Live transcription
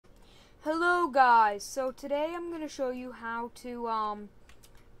Hello guys, so today I'm going to show you how to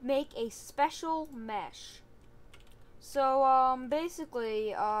make a special mesh. So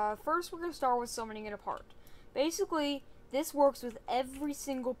basically, first we're going to start with summoning it apart. Basically, this works with every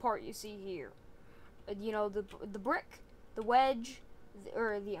single part you see here. You know, the brick, the wedge,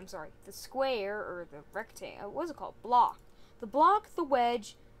 the square, or the rectangle, what's it called? Block. The block, the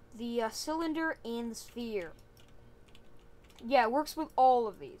wedge, the cylinder, and the sphere. Yeah, it works with all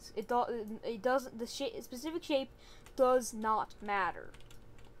of these. It doesn't. The specific shape does not matter.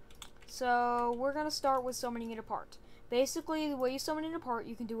 So we're gonna start with summoning it apart. Basically, the way you summon it apart,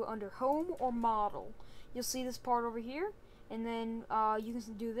 you can do it under Home or Model. You'll see this part over here, and then you can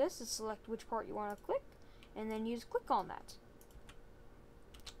do this to select which part you want to click, and then you just click on that.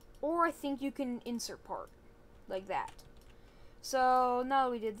 Or I think you can insert part like that. So now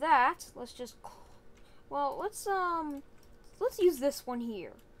that we did that, let's use this one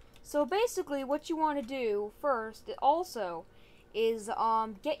here. So basically what you want to do first also is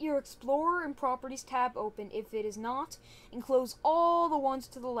get your Explorer and Properties tab open if it is not, and close all the ones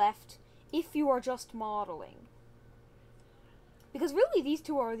to the left if you are just modeling. Because really these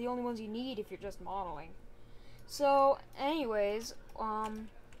two are the only ones you need if you're just modeling. So anyways,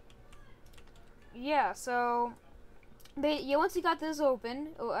 yeah, so once you got this open,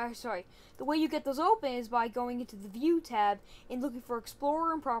 the way you get those open is by going into the View tab and looking for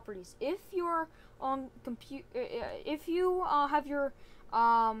Explorer and Properties. If you're on if you have your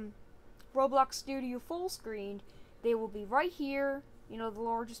Roblox Studio full screen, they will be right here. You know, the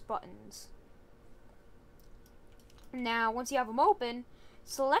largest buttons. Now, once you have them open,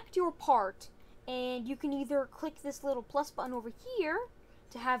 select your part, and you can either click this little plus button over here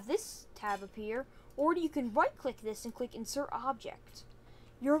to have this tab appear, or you can right click this and click Insert Object.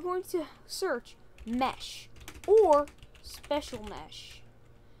 You're going to search Mesh or Special Mesh.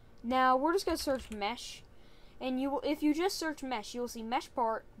 Now we're just going to search Mesh, and if you just search Mesh, you will see Mesh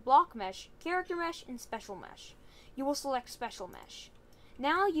Part, Block Mesh, Character Mesh, and Special Mesh. You will select Special Mesh.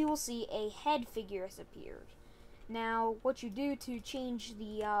 Now you will see a head figure has appeared. Now what you do to change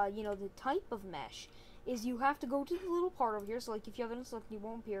the the type of mesh is you have to go to the little part over here. So like if you have it selected, it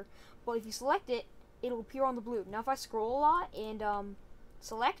won't appear, but if you select it, it'll appear on the blue. Now if I scroll a lot and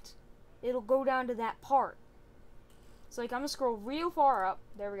select, it'll go down to that part. So like I'm gonna scroll real far up.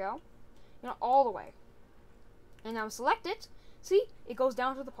 There we go. All the way. And now select it. See, it goes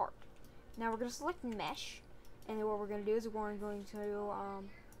down to the part. Now we're gonna select mesh, and then what we're gonna do is we're going to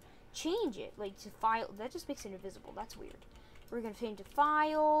change it, like to file. That just makes it invisible. That's weird. We're gonna change to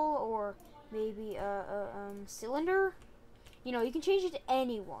file, or maybe cylinder. You can change it to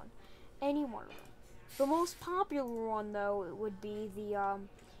any one of them. The most popular one, though, it would be the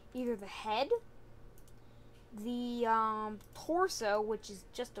either the head, the torso, which is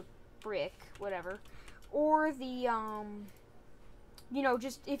just a brick, whatever, or the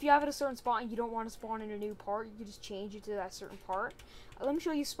just if you have it a certain spot and you don't want to spawn in a new part, you can just change it to that certain part. Let me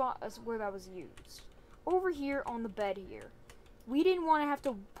show you where that was used. Over here on the bed here. We didn't want to have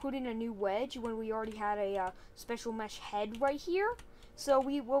to put in a new wedge when we already had a special mesh head right here. So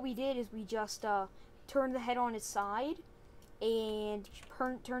what we did is we just turned the head on its side and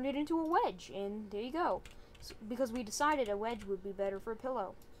turned it into a wedge, and there you go. Because we decided a wedge would be better for a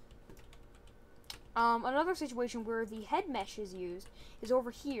pillow. Another situation where the head mesh is used is over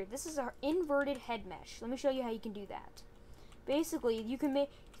here. This is our inverted head mesh. Let me show you how you can do that. Basically, you can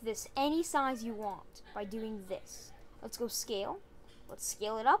make this any size you want by doing this. Let's go scale. Let's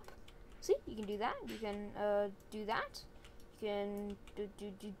scale it up. See, you can do that. You can do that. You can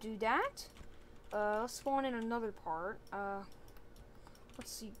do that. Let's spawn in another part.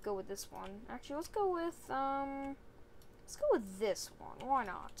 Let's see. Go with this one. Actually, let's go with this one. Why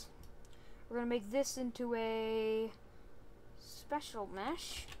not? We're gonna make this into a special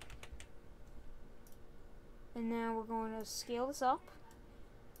mesh, and now we're going to scale this up.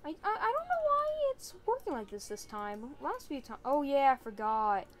 I don't know why it's working like this time. Last few times. Oh yeah, I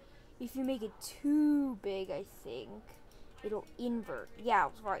forgot. If you make it too big, I think it'll invert. Yeah, I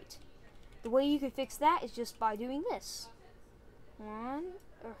was right. The way you can fix that is just by doing this.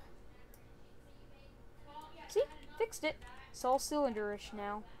 See? Fixed it. It's all cylinderish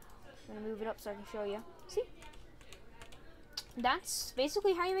now. I'm gonna move it up so I can show you. See? That's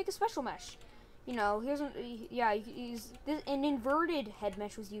basically how you make a special mesh. Here's you can use this. An inverted head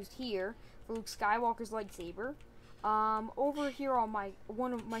mesh was used here for Luke Skywalker's lightsaber. Over here on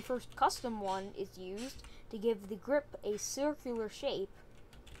one of my first custom one is used to give the grip a circular shape,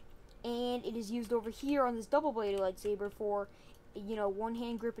 and it is used over here on this double-bladed lightsaber for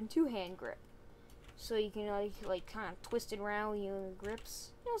one-hand grip and two-hand grip. So you can like kind of twist it around, the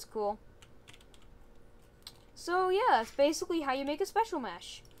grips. That's cool. So yeah, that's basically how you make a special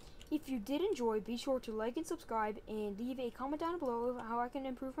mesh. If you did enjoy, be sure to like and subscribe and leave a comment down below how I can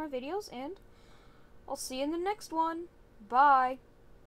improve my videos, and I'll see you in the next one. Bye.